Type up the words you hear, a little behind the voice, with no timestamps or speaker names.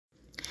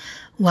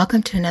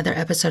Welcome to another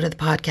episode of the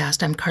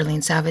podcast. I'm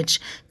Carlene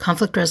Savage,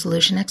 conflict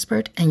resolution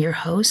expert and your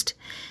host.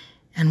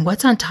 And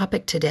what's on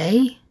topic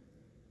today?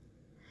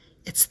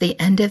 It's the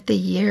end of the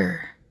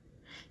year.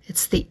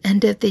 It's the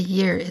end of the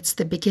year. It's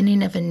the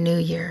beginning of a new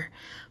year.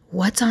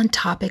 What's on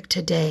topic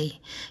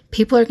today?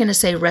 People are going to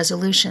say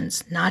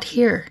resolutions. Not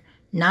here.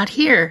 Not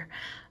here.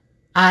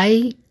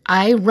 I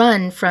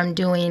run from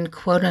doing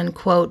quote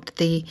unquote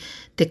the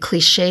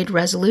cliched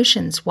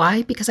resolutions.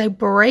 Why? Because I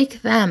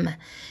break them.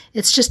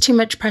 It's just too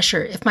much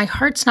pressure. If my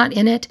heart's not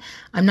in it,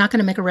 I'm not going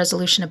to make a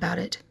resolution about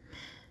it.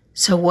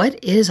 So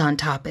what is on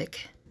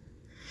topic?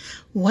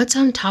 What's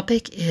on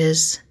topic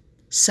is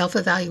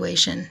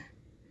self-evaluation.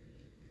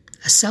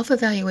 A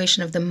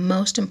self-evaluation of the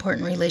most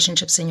important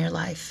relationships in your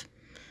life.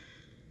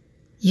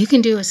 You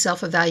can do a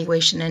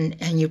self-evaluation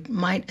and you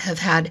might have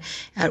had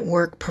at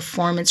work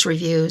performance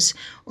reviews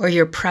or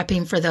you're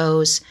prepping for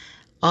those.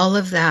 All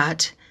of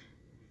that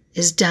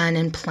is done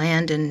and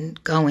planned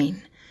and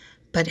going.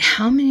 But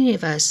how many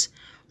of us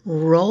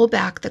roll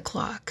back the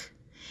clock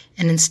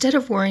and instead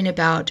of worrying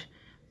about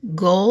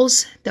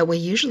goals that we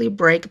usually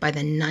break by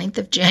the 9th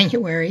of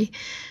January,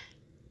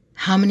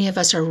 how many of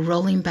us are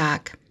rolling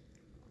back,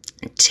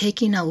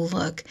 taking a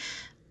look,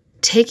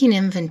 taking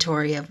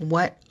inventory of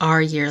what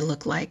our year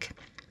looked like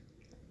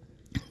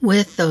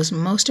with those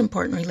most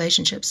important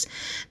relationships?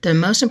 The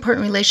most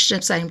important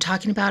relationships I'm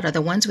talking about are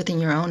the ones within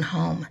your own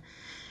home,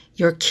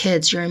 your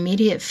kids, your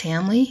immediate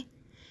family,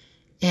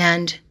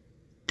 and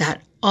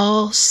that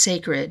all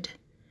sacred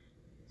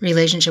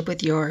relationship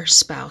with your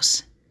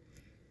spouse.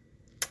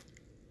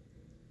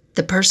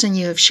 The person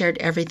you have shared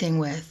everything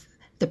with,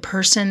 the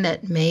person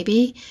that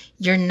maybe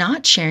you're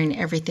not sharing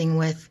everything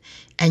with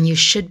and you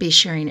should be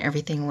sharing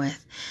everything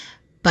with.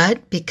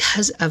 But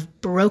because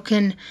of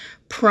broken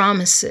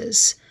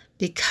promises,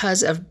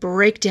 because of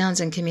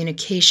breakdowns in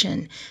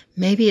communication,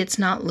 maybe it's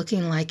not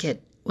looking like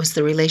it was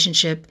the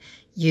relationship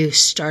you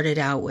started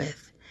out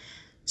with.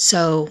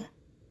 So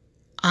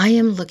I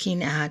am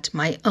looking at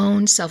my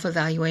own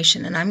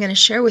self-evaluation, and I'm going to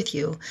share with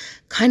you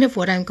kind of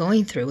what I'm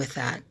going through with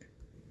that.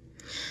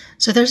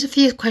 So there's a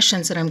few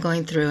questions that I'm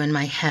going through in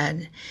my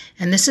head,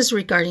 and this is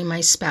regarding my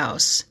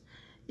spouse.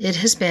 It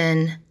has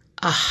been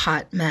a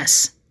hot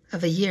mess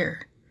of a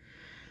year.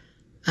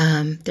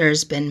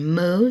 There's been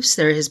moves,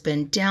 there has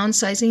been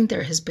downsizing,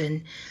 there has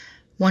been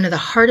one of the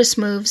hardest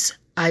moves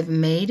I've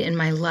made in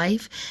my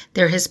life.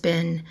 There has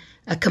been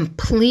a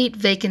complete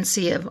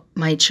vacancy of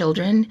my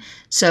children.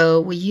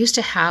 So we used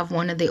to have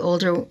one of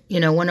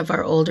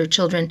our older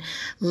children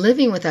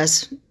living with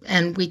us,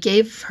 and we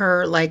gave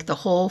her like the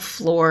whole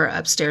floor,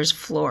 upstairs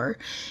floor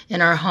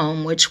in our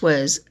home, which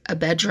was a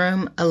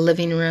bedroom, a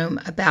living room,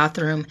 a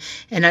bathroom,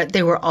 and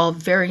they were all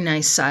very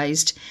nice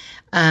sized.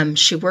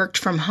 She worked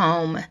from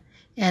home,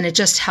 and it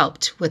just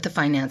helped with the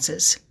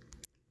finances.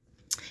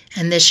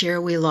 And this year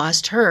we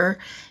lost her,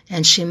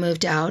 and she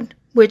moved out,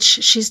 which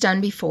she's done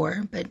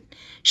before, but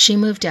she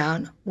moved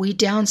out. We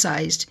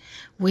downsized.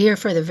 We are,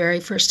 for the very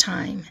first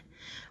time,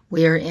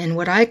 we are in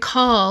what I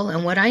call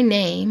and what I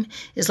name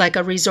is like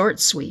a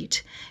resort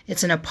suite.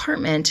 It's an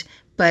apartment,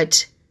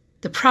 but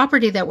the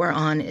property that we're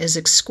on is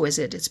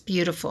exquisite. It's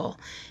beautiful,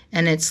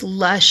 and it's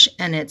lush,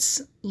 and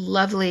it's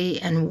lovely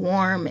and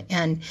warm,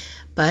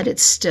 but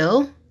it's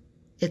still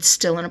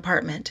an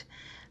apartment.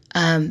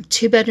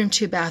 2-bedroom,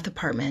 2-bath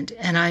apartment,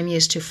 and I'm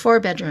used to 4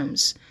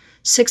 bedrooms,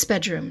 6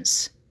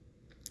 bedrooms.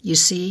 You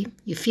see,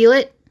 you feel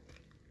it?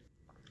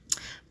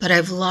 But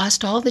I've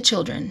lost all the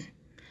children,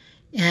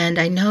 and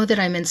I know that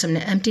I'm in some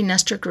empty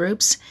nester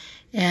groups,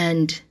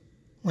 and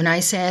when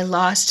I say I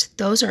lost,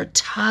 those are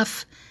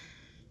tough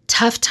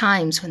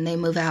times when they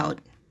move out.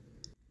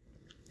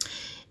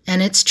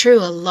 And it's true,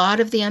 a lot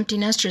of the empty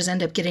nesters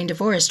end up getting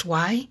divorced.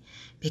 Why?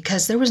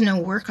 Because there was no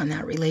work on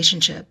that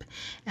relationship,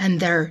 and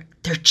they're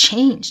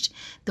changed.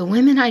 The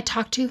women I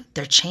talk to,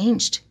 they're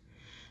changed,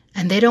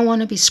 and they don't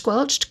want to be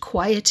squelched,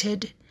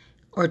 quieted,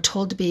 or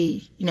told to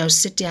be,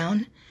 sit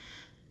down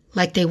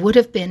like they would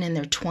have been in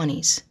their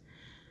 20s,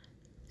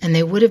 and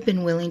they would have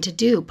been willing to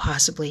do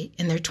possibly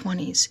in their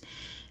 20s.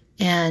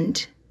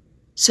 And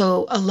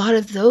so a lot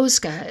of those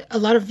guys, a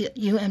lot of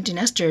you empty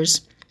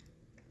nesters,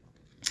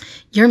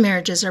 your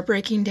marriages are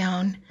breaking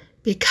down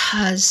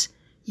because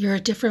you're a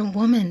different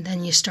woman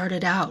than you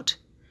started out.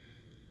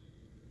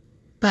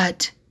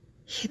 But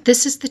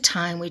this is the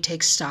time we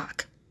take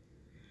stock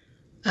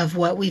of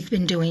what we've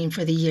been doing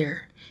for the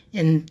year.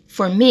 And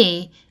for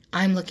me,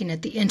 I'm looking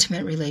at the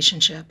intimate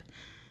relationship.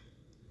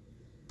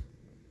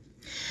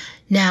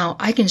 Now,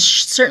 I can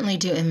certainly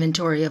do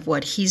inventory of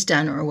what he's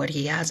done or what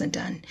he hasn't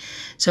done.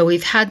 So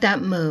we've had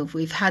that move.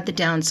 We've had the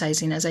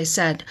downsizing. As I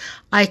said,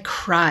 I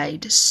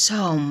cried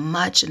so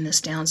much in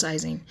this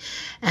downsizing.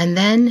 And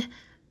then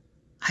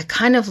I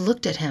kind of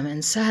looked at him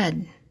and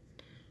said,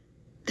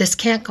 this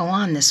can't go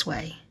on this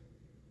way.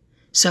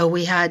 So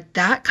we had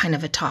that kind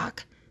of a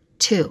talk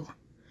too.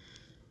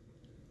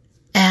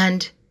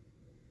 And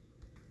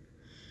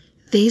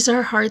these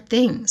are hard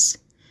things.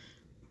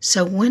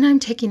 So when I'm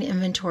taking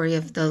inventory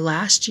of the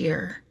last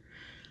year,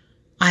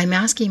 I'm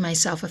asking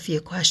myself a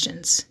few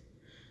questions.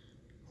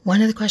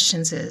 One of the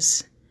questions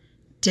is,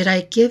 did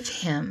I give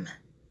him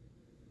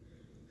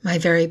my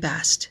very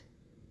best?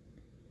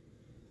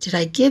 Did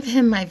I give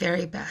him my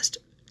very best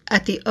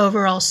at the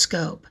overall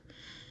scope?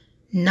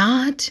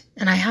 Not,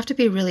 and I have to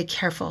be really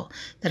careful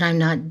that I'm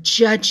not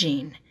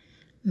judging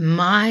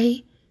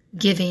my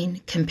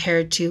giving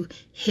compared to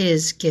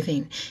his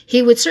giving.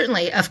 He would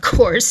certainly, of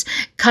course,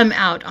 come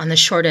out on the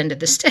short end of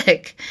the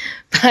stick.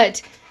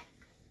 But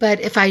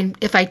if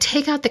I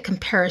take out the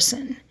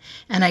comparison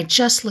and I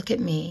just look at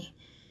me,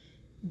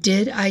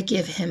 did I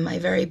give him my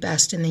very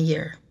best in the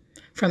year?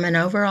 From an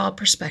overall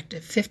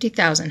perspective,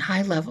 50,000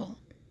 high level.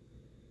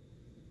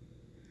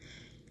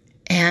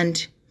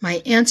 And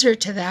my answer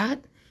to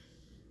that,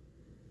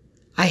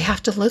 I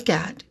have to look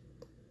at,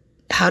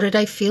 how did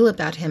I feel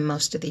about him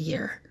most of the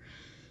year?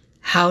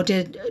 How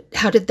did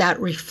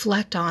that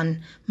reflect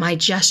on my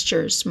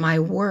gestures, my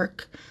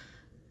work,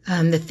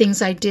 the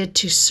things I did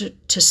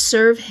to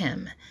serve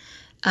him?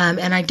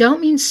 And I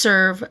don't mean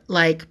serve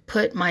like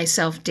put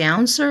myself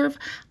down serve.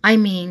 I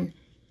mean,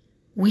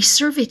 we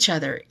serve each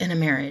other in a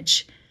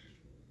marriage.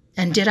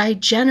 And did I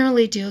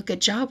generally do a good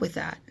job with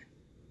that?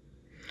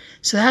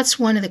 So that's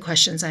one of the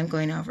questions I'm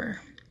going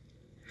over.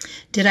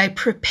 Did I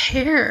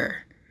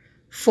prepare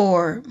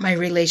for my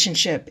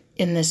relationship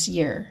in this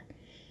year?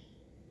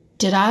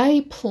 Did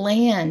I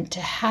plan to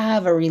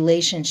have a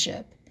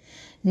relationship?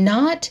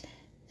 Not,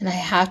 and I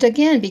have to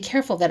again be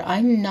careful that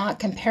I'm not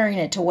comparing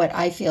it to what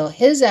I feel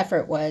his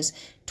effort was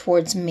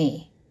towards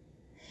me.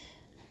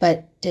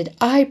 But did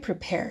I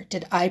prepare?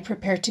 Did I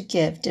prepare to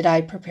give? Did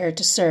I prepare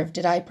to serve?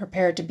 Did I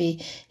prepare to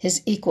be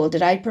his equal?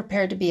 Did I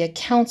prepare to be a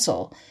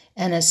counsel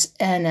and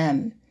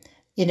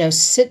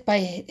sit by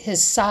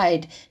his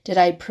side? Did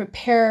I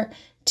prepare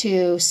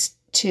to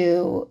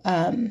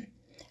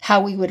how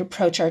we would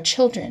approach our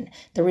children,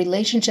 the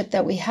relationship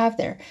that we have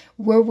there?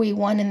 Were we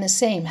one and the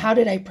same? How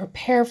did I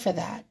prepare for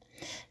that?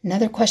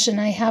 Another question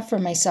I have for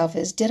myself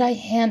is, did I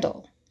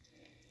handle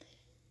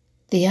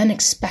the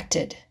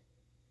unexpected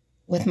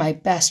with my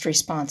best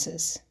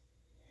responses?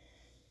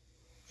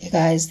 You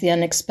guys, the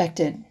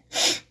unexpected.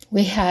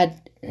 We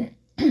had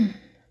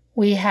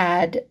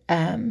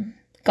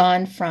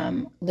gone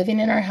from living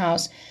in our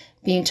house,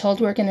 being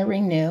told we're going to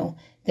renew.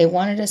 They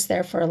wanted us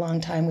there for a long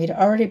time. We'd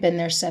already been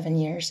there 7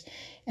 years,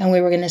 and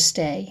we were going to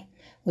stay.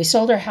 We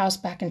sold our house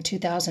back in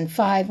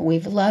 2005.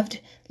 We've loved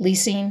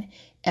leasing,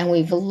 and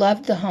we've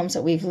loved the homes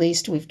that we've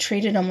leased. We've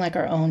treated them like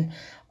our own.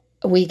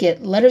 We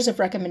get letters of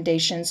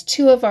recommendations.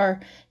 Two of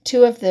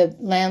the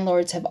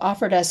landlords have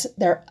offered us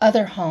their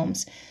other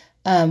homes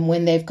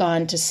when they've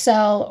gone to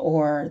sell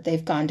or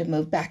they've gone to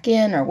move back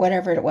in or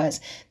whatever it was.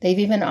 They've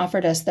even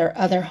offered us their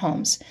other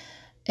homes.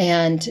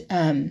 And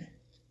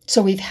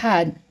so we've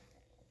had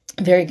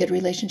very good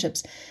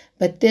relationships.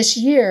 But this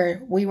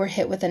year, we were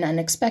hit with an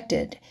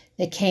unexpected.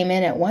 They came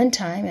in at one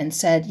time and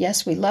said,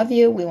 yes, we love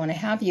you. We want to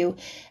have you.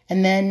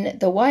 And then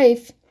the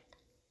wife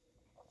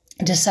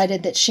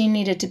decided that she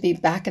needed to be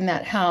back in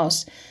that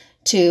house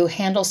to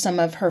handle some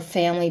of her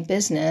family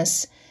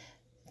business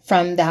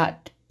from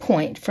that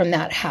point, from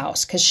that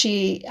house, because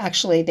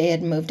they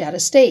had moved out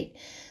of state.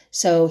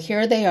 So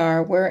here they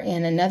are, we're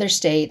in another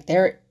state,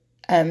 they're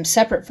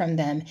separate from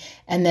them.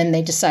 And then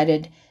they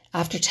decided,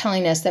 after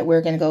telling us that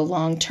we're going to go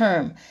long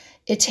term,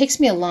 it takes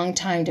me a long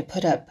time to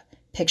put up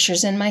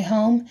pictures in my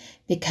home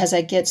because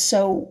I get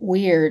so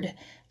weird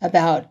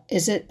about,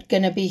 is it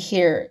going to be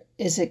here?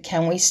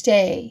 Can we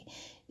stay?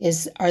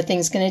 Are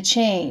things going to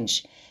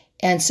change?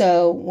 And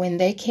so when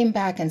they came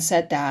back and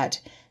said that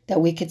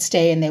we could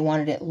stay and they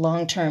wanted it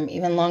long term,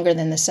 even longer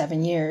than the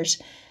 7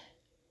 years,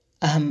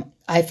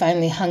 I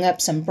finally hung up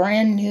some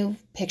brand new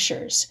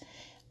pictures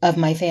of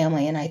my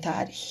family. And I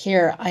thought,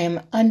 here I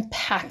am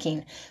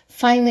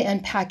finally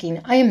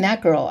unpacking. I am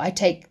that girl. I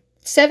take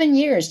 7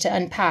 years to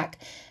unpack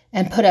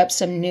and put up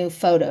some new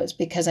photos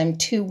because I'm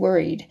too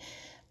worried.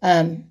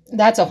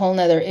 That's a whole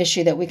nother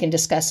issue that we can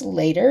discuss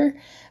later.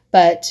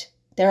 But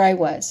there I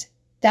was.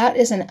 That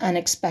is an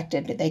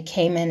unexpected. They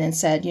came in and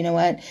said, you know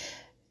what?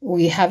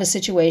 We have a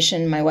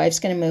situation. My wife's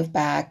going to move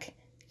back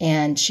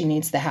and she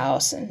needs the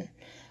house. And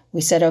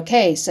we said,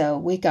 okay. So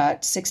we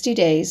got 60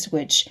 days,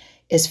 which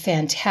is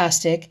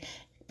fantastic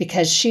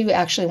because she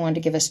actually wanted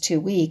to give us 2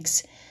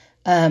 weeks.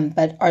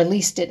 But our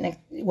lease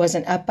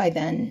wasn't up by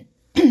then.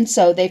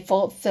 So they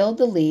fulfilled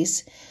the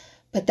lease,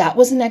 but that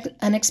was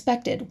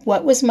unexpected.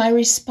 What was my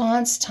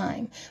response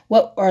time?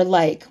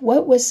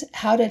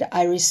 How did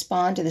I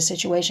respond to the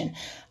situation?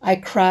 I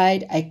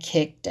cried, I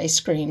kicked, I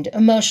screamed,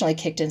 emotionally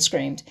kicked and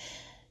screamed.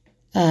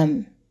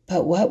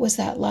 But what was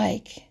that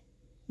like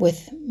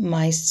with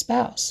my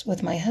spouse,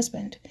 with my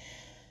husband?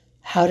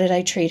 How did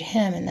I treat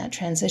him in that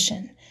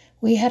transition?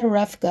 We had a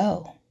rough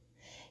go.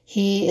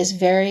 He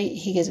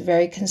gets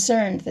very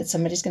concerned that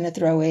somebody's going to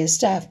throw away his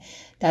stuff.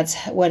 That's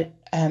what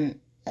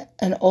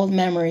an old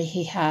memory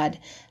he had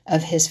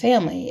of his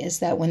family is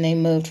that when they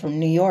moved from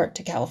New York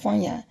to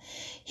California,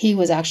 he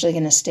was actually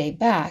going to stay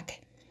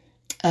back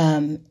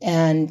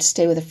and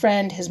stay with a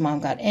friend. His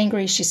mom got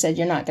angry. She said,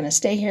 "You're not going to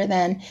stay here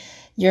then."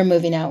 you're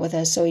moving out with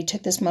us. So he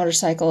took this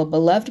motorcycle, a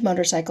beloved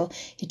motorcycle.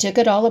 He took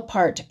it all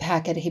apart to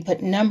pack it. He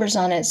put numbers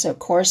on it, so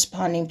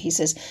corresponding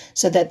pieces,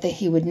 so that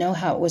he would know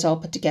how it was all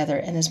put together,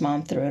 and his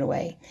mom threw it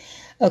away.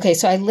 Okay,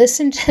 so I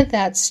listened to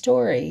that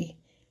story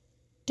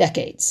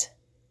decades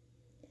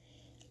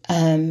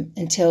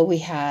until we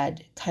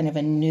had kind of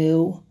a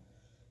new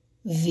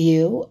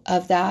view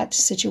of that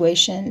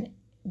situation,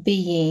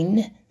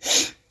 being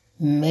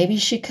maybe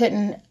she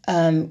couldn't,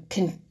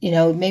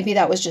 maybe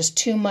that was just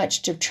too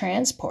much to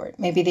transport.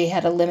 Maybe they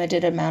had a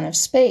limited amount of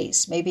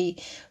space.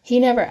 Maybe he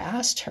never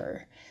asked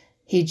her.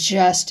 He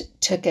just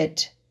took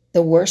it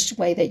the worst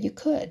way that you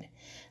could.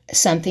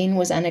 Something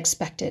was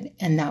unexpected,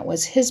 and that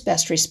was his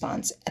best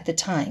response at the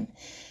time.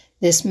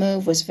 This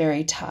move was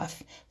very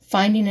tough.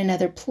 Finding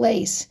another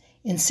place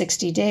in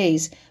 60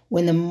 days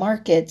when the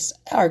markets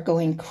are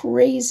going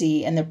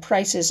crazy and the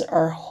prices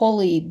are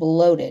wholly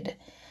bloated.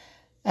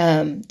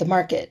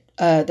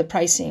 The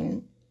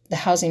pricing, the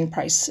housing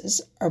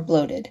prices are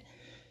bloated.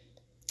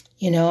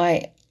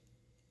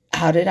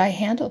 How did I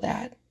handle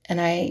that?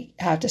 And I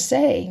have to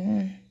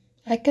say,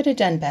 I could have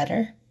done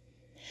better.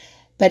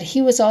 But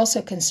he was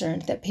also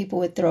concerned that people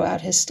would throw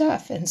out his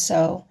stuff. And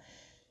so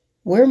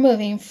we're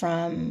moving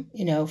from,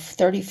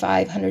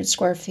 3,500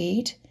 square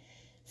feet,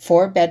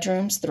 4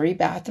 bedrooms, 3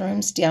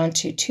 bathrooms, down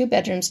to 2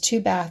 bedrooms, 2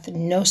 bath,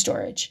 no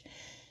storage.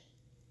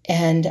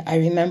 And I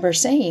remember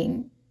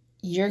saying,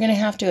 you're going to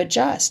have to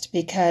adjust,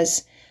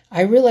 because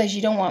I realize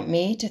you don't want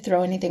me to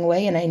throw anything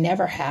away, and I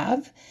never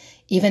have,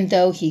 even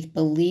though he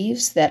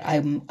believes that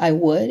I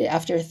would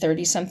after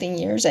 30-something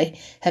years. I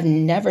have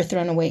never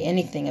thrown away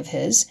anything of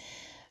his.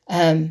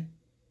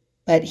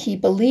 But he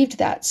believed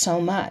that so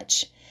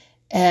much.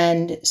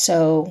 And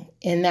so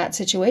in that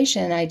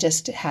situation, I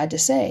just had to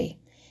say,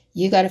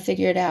 you got to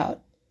figure it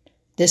out.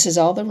 This is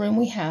all the room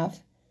we have.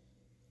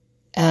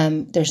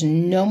 There's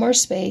no more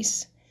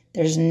space.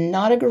 There's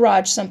not a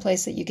garage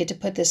someplace that you get to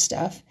put this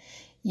stuff.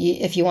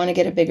 If you want to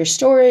get a bigger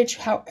storage,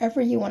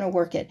 however you want to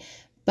work it.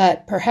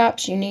 But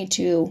perhaps you need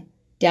to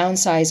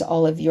downsize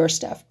all of your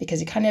stuff, because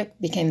he kind of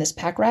became this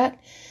pack rat.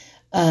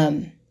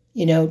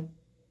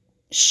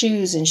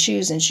 Shoes and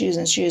shoes and shoes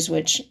and shoes,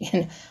 which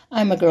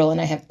I'm a girl and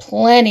I have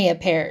plenty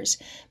of pairs,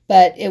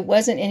 but it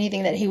wasn't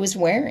anything that he was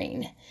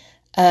wearing.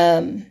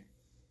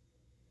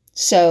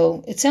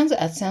 So it sounds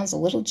a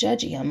little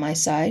judgy on my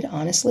side,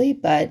 honestly,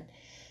 but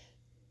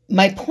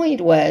my point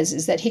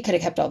is that he could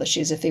have kept all the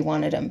shoes if he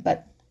wanted them.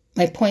 But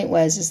my point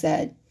is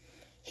that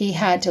he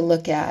had to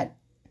look at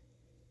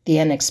the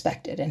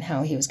unexpected and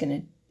how he was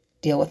going to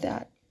deal with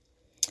that.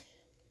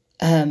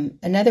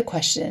 Another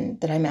question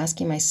that I'm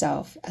asking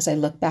myself as I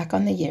look back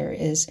on the year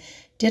is,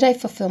 did I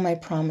fulfill my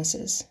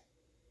promises,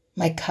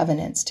 my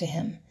covenants to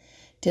him?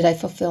 Did I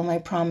fulfill my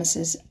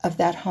promises of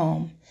that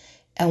home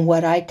and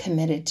what I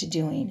committed to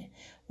doing,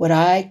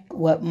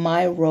 what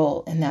my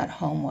role in that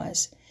home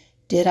was?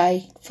 Did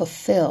I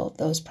fulfill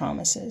those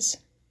promises?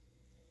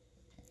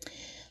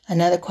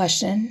 Another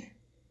question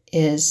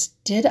is,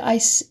 did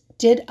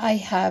I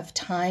have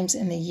times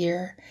in the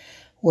year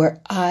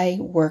where I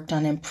worked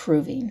on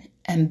improving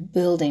and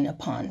building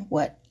upon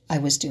what I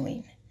was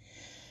doing?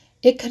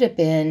 It could have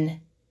been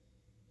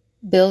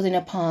building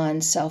upon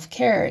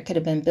self-care. It could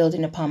have been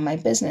building upon my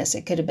business.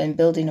 It could have been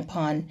building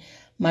upon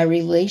my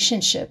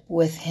relationship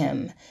with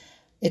him.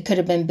 It could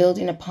have been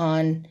building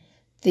upon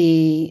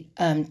the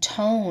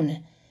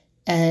tone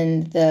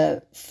and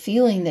the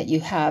feeling that you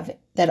have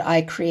that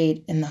I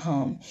create in the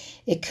home.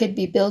 It could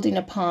be building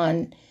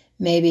upon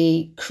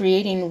maybe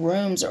creating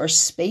rooms or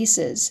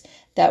spaces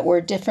that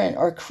were different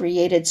or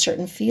created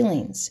certain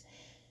feelings.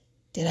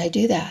 Did I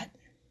do that?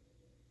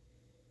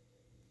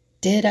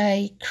 Did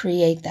I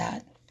create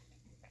that?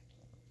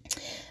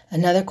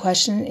 Another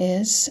question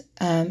is,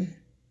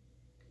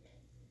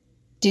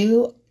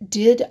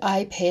 did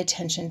I pay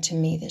attention to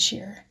me this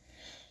year?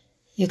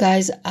 You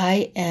guys,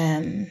 I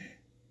am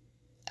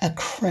a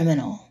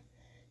criminal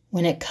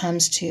when it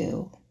comes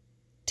to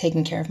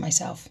taking care of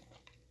myself.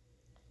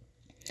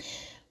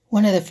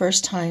 One of the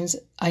first times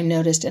I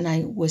noticed, and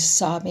I was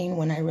sobbing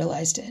when I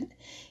realized it,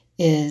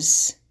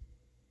 is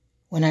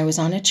when I was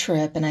on a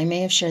trip, and I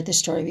may have shared this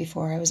story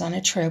before. I was on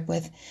a trip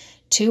with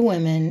 2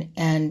 women,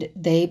 and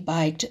they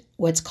biked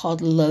what's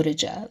called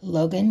Lodija,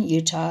 Logan,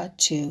 Utah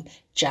to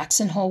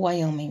Jackson Hole,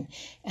 Wyoming,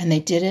 and they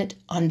did it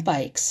on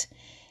bikes.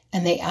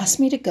 And they asked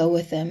me to go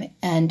with them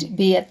and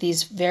be at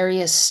these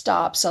various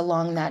stops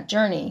along that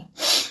journey.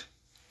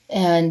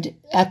 And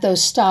at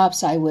those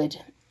stops, I would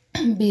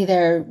be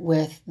there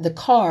with the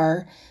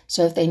car.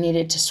 So if they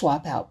needed to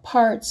swap out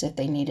parts, if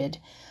they needed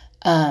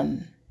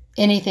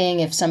anything,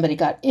 if somebody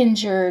got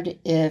injured,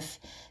 if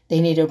they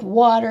needed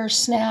water,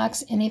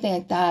 snacks, anything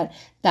like that,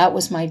 that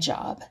was my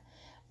job.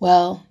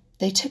 Well,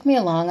 they took me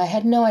along. I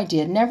had no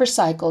idea, never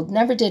cycled,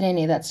 never did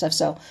any of that stuff.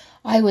 So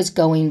I was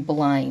going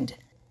blind.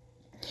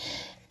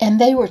 And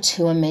they were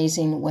 2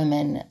 amazing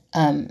women,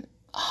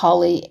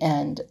 Holly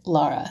and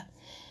Laura.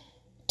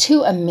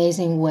 2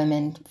 amazing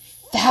women,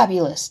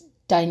 fabulous,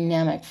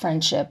 dynamic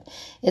friendship.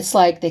 It's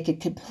like they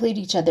could complete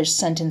each other's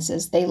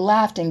sentences. They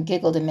laughed and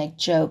giggled and make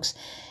jokes.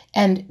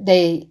 And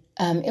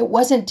it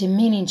wasn't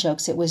demeaning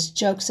jokes. It was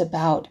jokes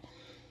about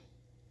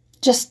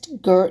just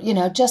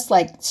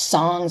like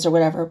songs or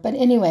whatever. But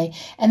anyway,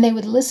 and they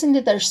would listen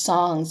to their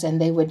songs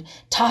and they would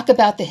talk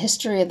about the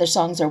history of their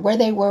songs or where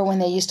they were when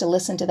they used to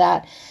listen to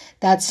that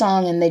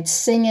song, and they'd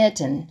sing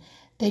it, and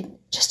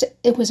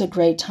it was a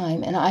great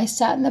time. And I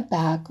sat in the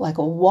back like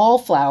a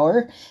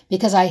wallflower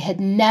because I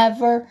had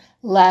never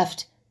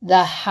left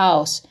the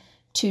house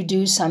to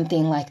do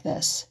something like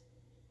this.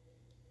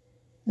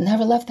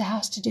 Never left the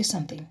house to do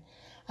something.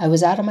 I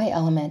was out of my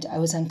element. I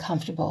was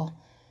uncomfortable.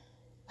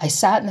 I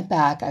sat in the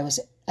back.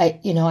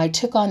 I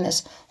took on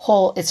this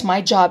whole, it's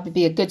my job to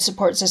be a good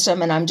support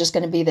system, and I'm just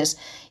going to be this,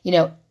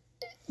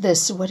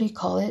 what do you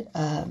call it?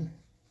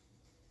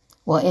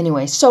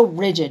 So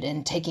rigid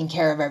and taking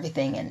care of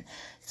everything. And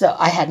so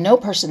I had no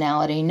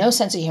personality, no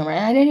sense of humor,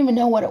 and I didn't even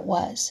know what it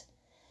was.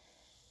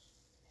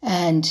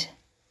 And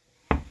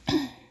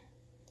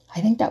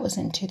I think that was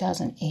in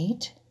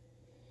 2008,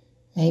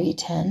 maybe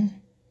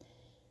 10.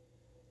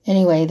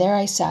 Anyway, there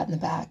I sat in the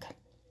back,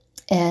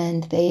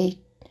 and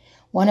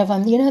one of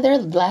them,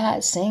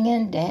 they're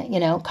singing,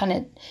 kind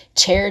of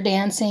chair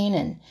dancing,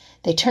 and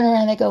they turn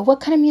around and they go, "What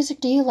kind of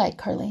music do you like,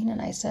 Carlene?"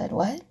 And I said,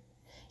 "What?"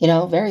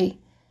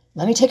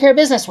 Let me take care of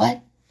business.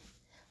 What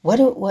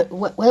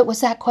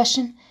was that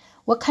question?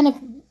 What kind of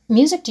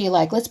music do you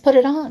like? Let's put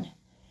it on.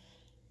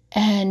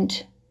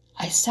 And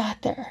I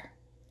sat there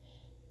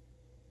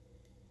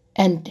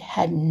and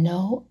had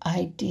no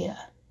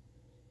idea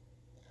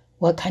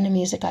what kind of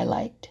music I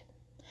liked.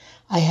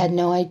 I had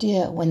no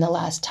idea when the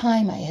last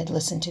time I had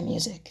listened to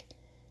music.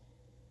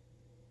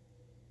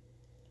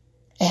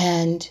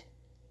 And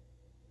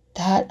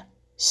that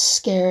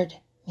scared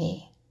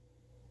me.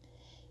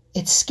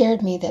 It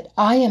scared me that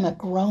I am a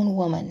grown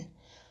woman.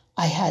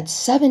 I had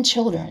 7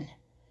 children,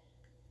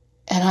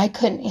 and I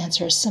couldn't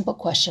answer a simple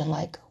question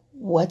like,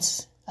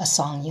 what's a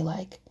song you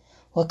like?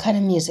 What kind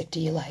of music do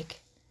you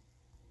like?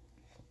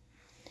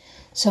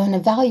 So in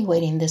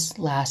evaluating this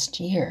last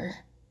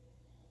year,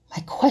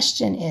 my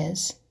question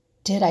is,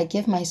 did I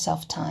give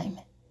myself time?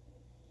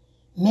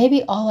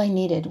 Maybe all I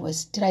needed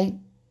was,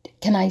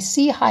 can I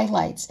see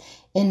highlights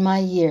in my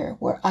year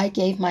where I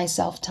gave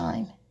myself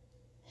time?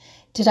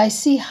 Did I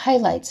see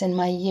highlights in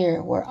my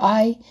year where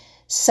I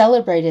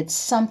celebrated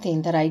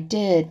something that I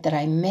did, that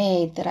I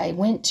made, that I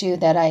went to,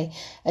 that I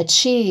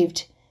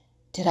achieved?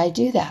 Did I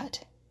do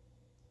that?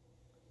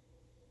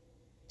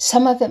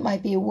 Some of it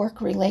might be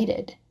work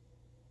related.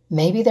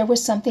 Maybe there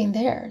was something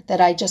there that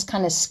I just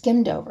kind of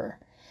skimmed over.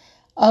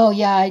 Oh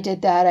yeah, I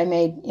did that. I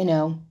made,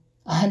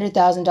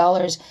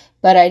 $100,000,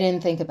 but I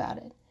didn't think about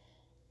it.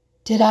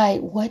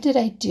 What did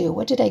I do?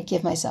 What did I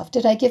give myself?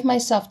 Did I give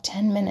myself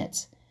 10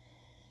 minutes?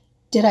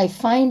 Did I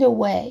find a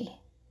way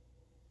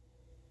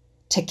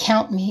to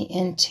count me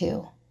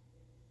into?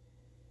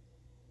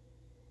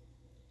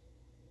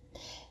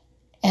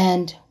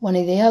 And one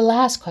of the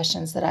last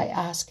questions that I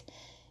ask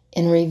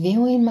in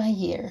reviewing my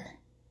year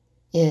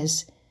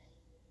is,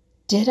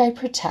 did I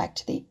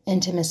protect the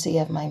intimacy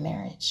of my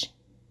marriage?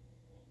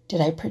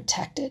 Did I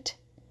protect it?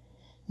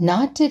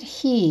 Not did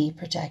he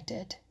protect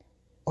it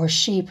or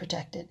she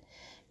protect it,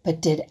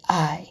 but did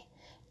I?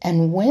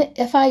 And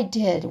if I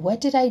did,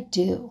 what did I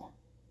do?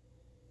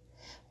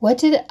 What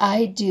did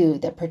I do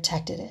that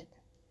protected it?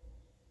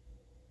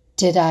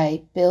 Did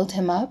I build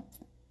him up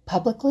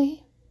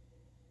publicly?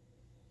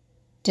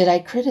 Did I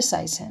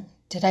criticize him?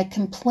 Did I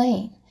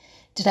complain?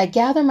 Did I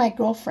gather my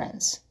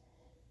girlfriends?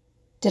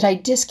 Did I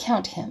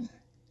discount him?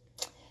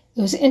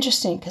 It was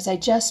interesting because I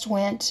just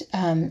went,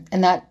 and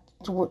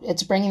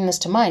it's bringing this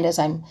to mind as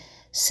I'm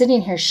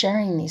sitting here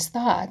sharing these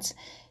thoughts.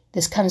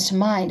 This comes to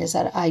mind is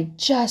that I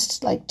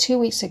just like 2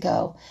 weeks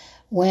ago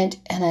went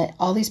and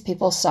all these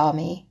people saw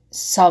me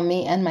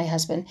and my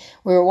husband.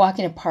 We were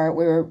walking apart.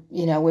 We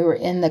were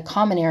in the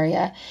common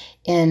area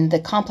in the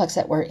complex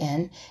that we're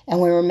in,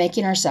 and we were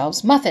making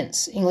ourselves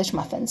muffins, English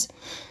muffins.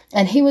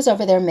 And he was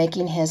over there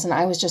making his, and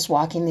I was just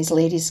walking. These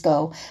ladies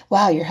go,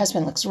 "Wow, your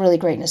husband looks really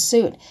great in a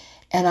suit."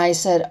 And I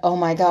said, "Oh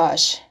my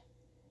gosh,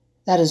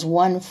 that is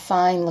one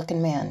fine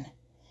looking man."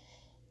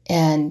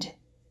 And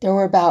there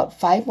were about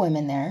 5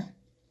 women there.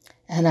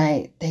 And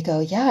they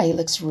go, "Yeah, he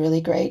looks really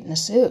great in a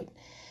suit."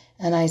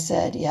 And I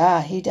said,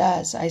 "Yeah, he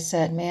does." I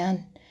said,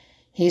 "Man,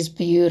 he's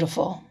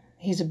beautiful.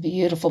 He's a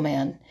beautiful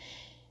man."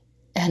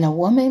 And a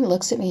woman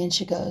looks at me and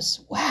she goes,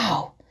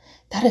 "Wow,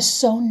 that is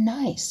so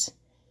nice."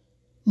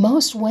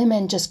 Most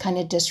women just kind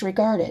of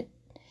disregard it.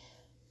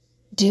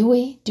 Do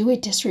we? Do we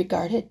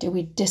disregard it? Do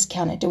we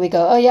discount it? Do we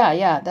go, "Oh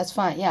yeah, that's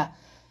fine, yeah"?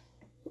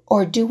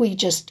 Or do we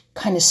just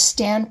kind of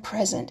stand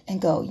present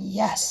and go,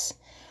 "Yes,"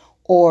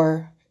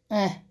 or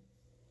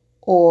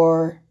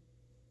or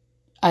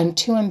 "I'm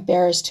too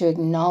embarrassed to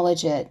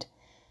acknowledge it"?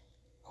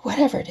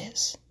 Whatever it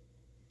is,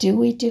 do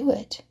we do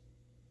it?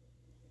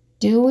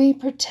 Did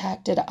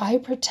I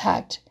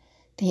protect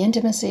the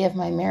intimacy of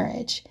my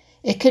marriage?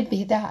 It could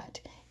be that.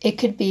 It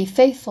could be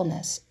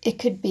faithfulness. It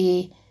could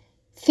be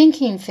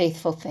thinking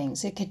faithful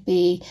things. It could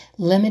be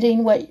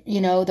limiting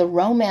the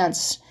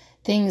romance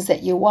things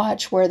that you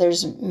watch where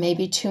there's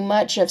maybe too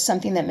much of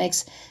something that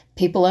makes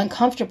people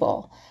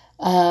uncomfortable.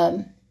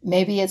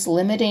 Maybe it's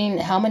limiting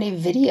how many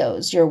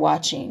videos you're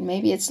watching.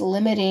 Maybe it's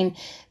limiting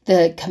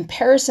the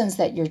comparisons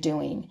that you're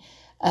doing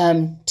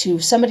to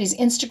somebody's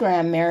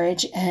Instagram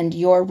marriage and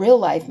your real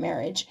life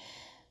marriage.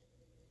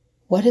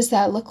 What does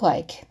that look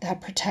like,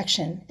 that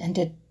protection?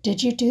 And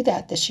did you do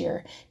that this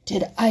year?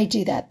 Did I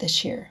do that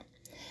this year?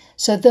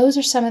 So those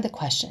are some of the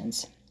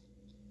questions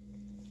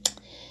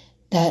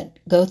that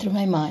go through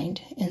my mind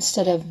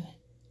instead of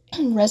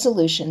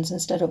resolutions,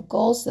 instead of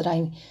goals that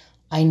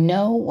I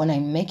know when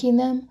I'm making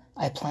them,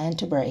 I plan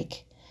to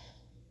break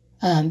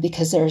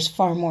because there's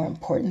far more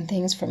important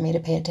things for me to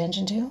pay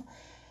attention to.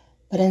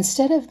 But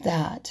instead of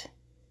that,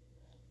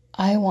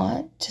 I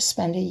want to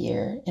spend a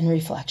year in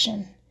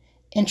reflection,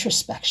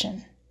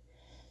 introspection,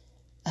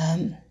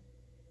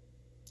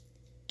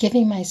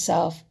 giving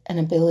myself an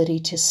ability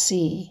to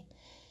see.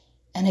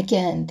 And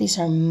again, these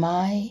are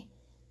my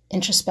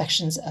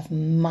introspections of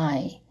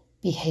my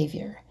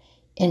behavior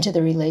into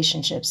the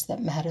relationships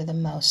that matter the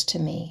most to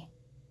me.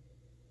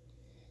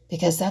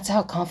 Because that's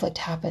how conflict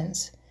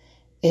happens,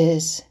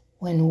 is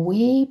when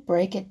we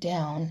break it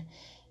down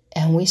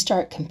and we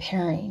start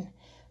comparing,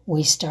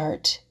 we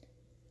start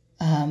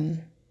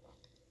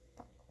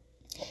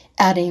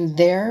adding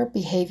their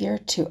behavior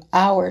to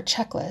our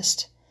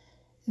checklist,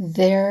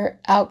 their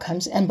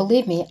outcomes. And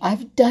believe me,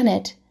 I've done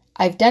it,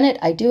 I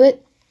do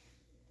it.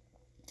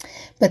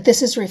 But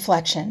this is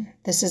reflection.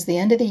 This is the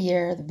end of the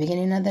year, the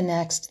beginning of the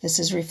next. This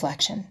is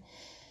reflection.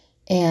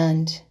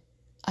 And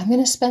I'm going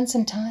to spend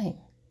some time.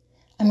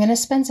 I'm going to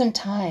spend some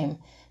time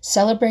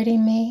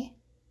celebrating me,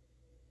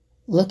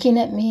 looking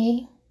at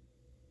me,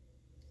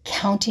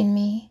 counting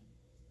me,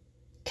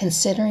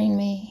 considering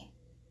me,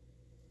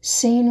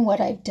 seeing what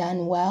I've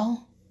done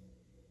well,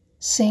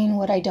 seeing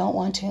what I don't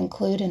want to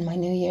include in my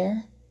new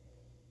year.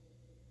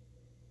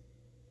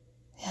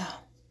 Yeah.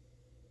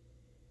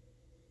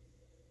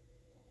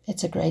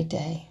 It's a great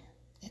day.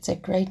 It's a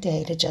great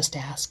day to just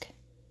ask.